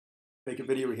make a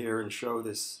video here and show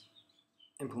this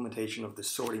implementation of the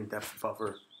sorting depth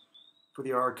buffer for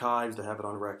the archives, to have it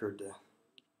on record, to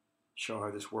show how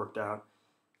this worked out.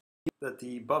 That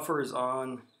the buffer is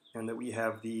on and that we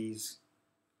have these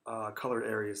colored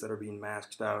areas that are being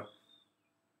masked out.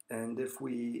 And if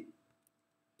you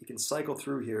can cycle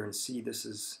through here and see this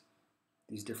is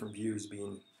these different views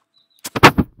being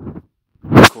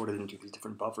recorded into these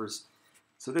different buffers.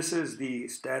 So this is the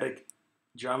static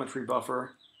geometry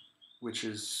buffer, which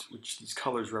these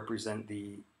colors represent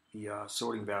the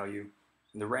sorting value,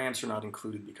 and the ramps are not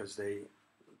included because they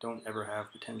don't ever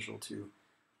have potential to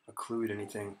occlude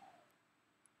anything.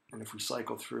 And if we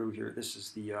cycle through here, this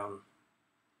is the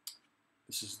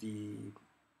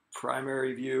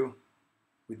primary view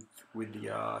with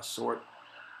the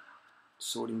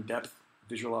sorting depth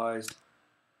visualized,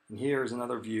 and here is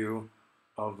another view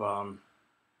of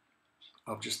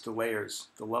just the layers,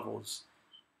 the levels,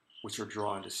 which are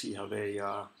drawn to see how they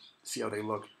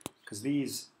look. Because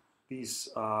these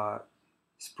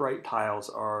sprite tiles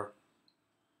are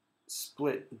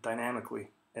split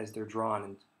dynamically as they're drawn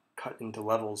and cut into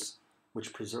levels,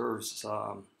 which preserves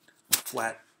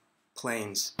flat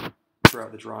planes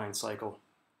throughout the drawing cycle,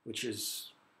 which was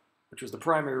the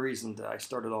primary reason that I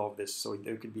started all of this, so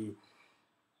there could be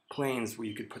planes where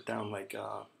you could put down like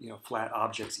flat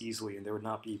objects easily, and there would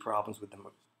not be problems with them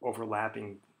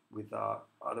overlapping with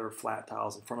other flat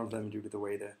tiles in front of them due to the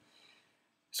way the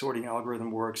sorting algorithm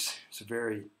works. It's a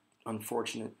very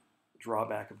unfortunate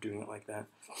drawback of doing it like that.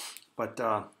 But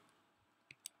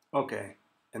okay,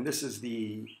 and this is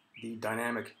the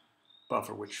dynamic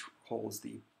buffer, which holds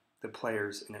the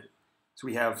players in it. So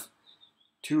we have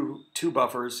two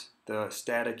buffers, the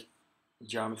static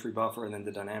geometry buffer and then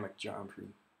the dynamic geometry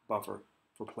buffer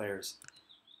for players.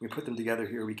 We put them together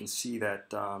here, we can see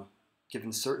that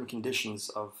given certain conditions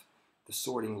of the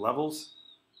sorting levels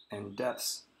and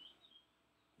depths,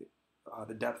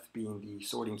 the depth being the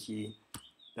sorting key,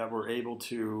 that we're able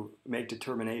to make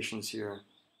determinations here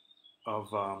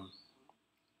of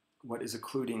what is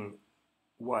occluding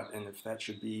what, and if that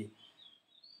should be,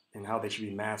 and how they should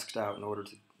be masked out in order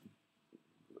to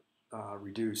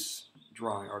reduce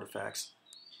drawing artifacts.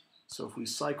 So if we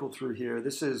cycle through here,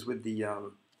 this is with the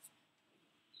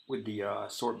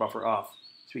sort buffer off.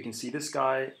 So we can see this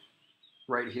guy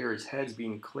right here, his head's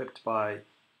being clipped by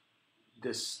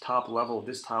this top level of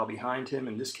this tile behind him.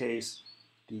 In this case,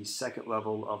 the second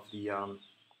level of the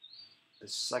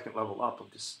second level up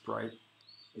of this sprite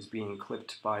is being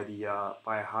clipped by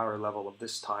by a higher level of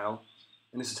this tile,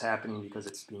 and this is happening because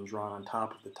it's being drawn on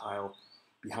top of the tile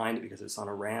behind it, because it's on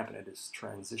a ramp and it is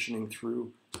transitioning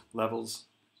through levels.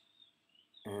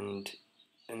 And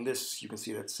in this, you can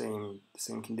see that the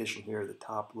same condition here. The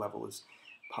top level is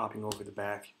popping over the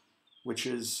back, which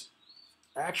is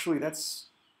actually that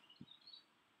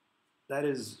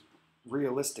is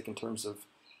realistic in terms of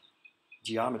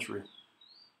geometry,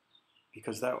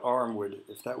 because that arm would,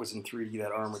 if that was in 3D,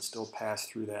 that arm would still pass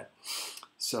through that.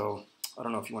 So I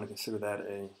don't know if you want to consider that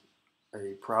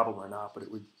a problem or not, but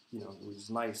it would, it was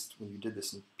nice when you did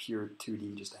this in pure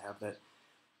 2D just to have that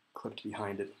clipped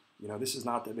behind it. This is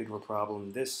not that big of a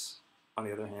problem. This, on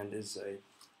the other hand, is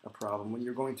a problem. When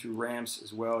you're going through ramps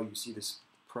as well, you see this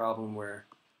problem where,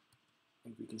 I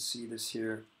think we can see this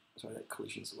here. Sorry, that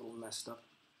collision's a little messed up.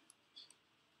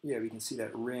 Yeah, we can see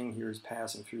that ring here is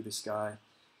passing through this guy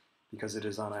because it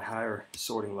is on a higher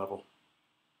sorting level.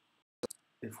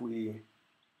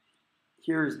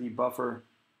 Here's the buffer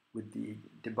with the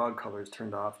debug colors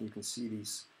turned off, and you can see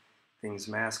these things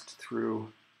masked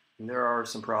through. And there are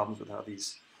some problems with how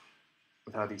these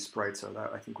sprites are.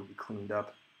 That I think would be cleaned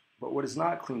up. But what is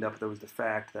not cleaned up, though, is the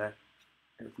fact that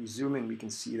if we zoom in, we can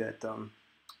see that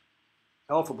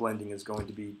alpha blending is going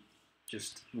to be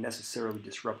just necessarily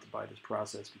disrupted by this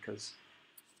process, because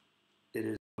it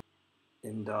is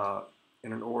in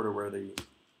an order where the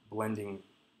blending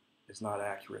is not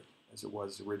accurate as it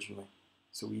was originally.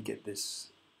 So we get this.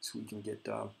 So we can get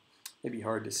maybe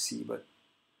hard to see, but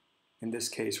in this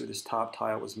case where this top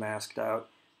tile was masked out,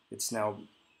 it's now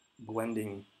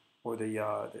blending, or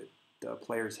the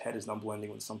player's head is now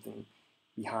blending with something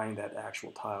behind that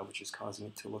actual tile, which is causing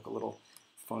it to look a little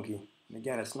funky. And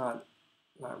again, it's not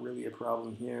really a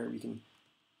problem here. We can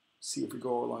see if we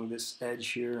go along this edge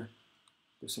here,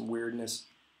 there's some weirdness.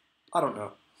 I don't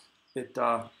know. It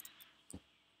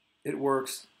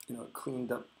works. It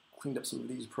cleaned up some of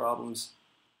these problems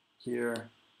here.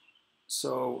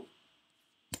 So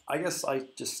I guess I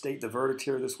just state the verdict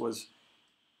here. This was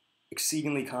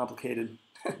exceedingly complicated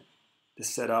to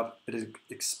set up. It is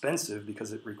expensive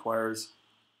because it requires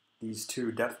these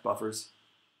two depth buffers,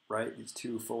 right? These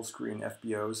two full screen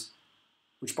FBOs.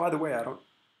 which, by the way,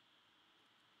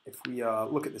 if we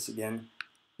look at this again,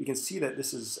 you can see that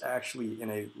this is actually in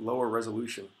a lower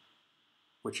resolution,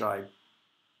 which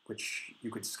you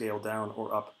could scale down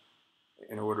or up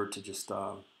in order to just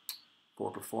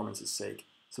for performance's sake.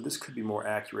 So this could be more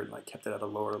accurate, and I kept it at a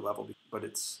lower level, but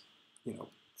it's,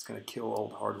 it's going to kill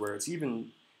old hardware. It's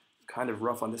even kind of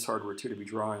rough on this hardware too to be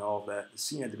drawing all of that. The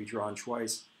scene had to be drawn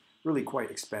twice, really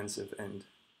quite expensive, and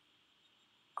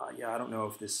yeah, I don't know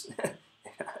if this,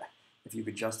 if you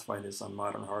could justify this on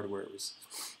modern hardware. It was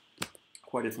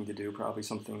quite a thing to do, probably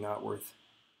something not worth,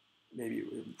 maybe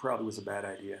it probably was a bad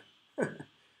idea.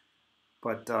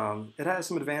 But it has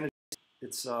some advantages.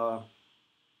 It's,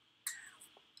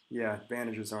 yeah,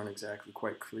 advantages aren't exactly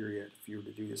quite clear yet if you were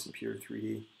to do this in pure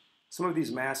 3D. Some of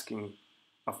these masking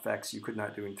effects you could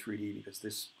not do in 3D because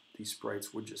these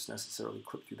sprites would just necessarily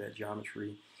clip through that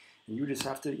geometry, and you just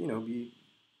have to, be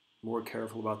more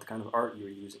careful about the kind of art you're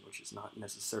using, which is not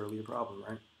necessarily a problem,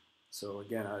 right? So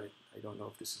again, I don't know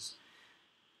if this is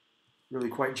really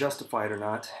quite justified or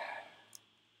not,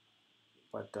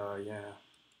 but yeah,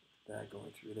 that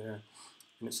going through there.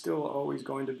 And it's still always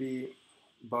going to be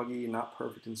buggy, not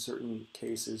perfect in certain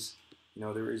cases.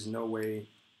 There is no way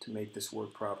to make this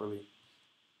work properly.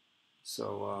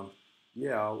 So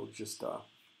yeah, I'll just,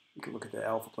 you can look at the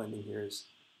alpha blending here.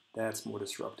 That's more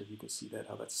disruptive. You can see that,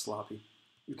 how that's sloppy.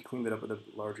 You can clean that up with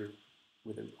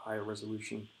a higher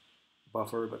resolution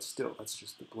buffer, but still, that's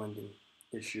just the blending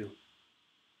issue.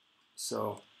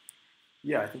 So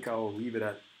yeah, I think I'll leave it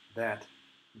at that.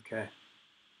 Okay.